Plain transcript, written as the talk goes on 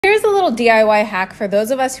here's a little DIY hack for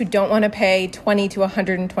those of us who don't want to pay $20 to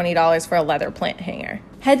 $120 for a leather plant hanger.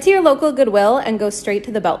 Head to your local Goodwill and go straight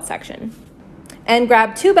to the belt section. And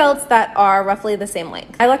grab 2 belts that are roughly the same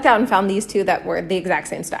length. I lucked out and found these 2 that were the exact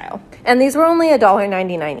same style. And these were only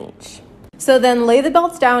 $1.99 each. So then lay the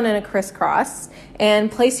belts down in a crisscross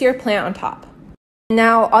and place your plant on top.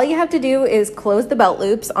 Now all you have to do is close the belt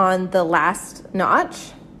loops on the last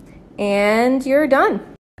notch and you're done.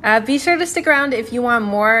 Be sure to stick around if you want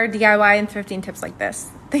more DIY and thrifting tips like this.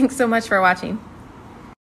 Thanks so much for watching.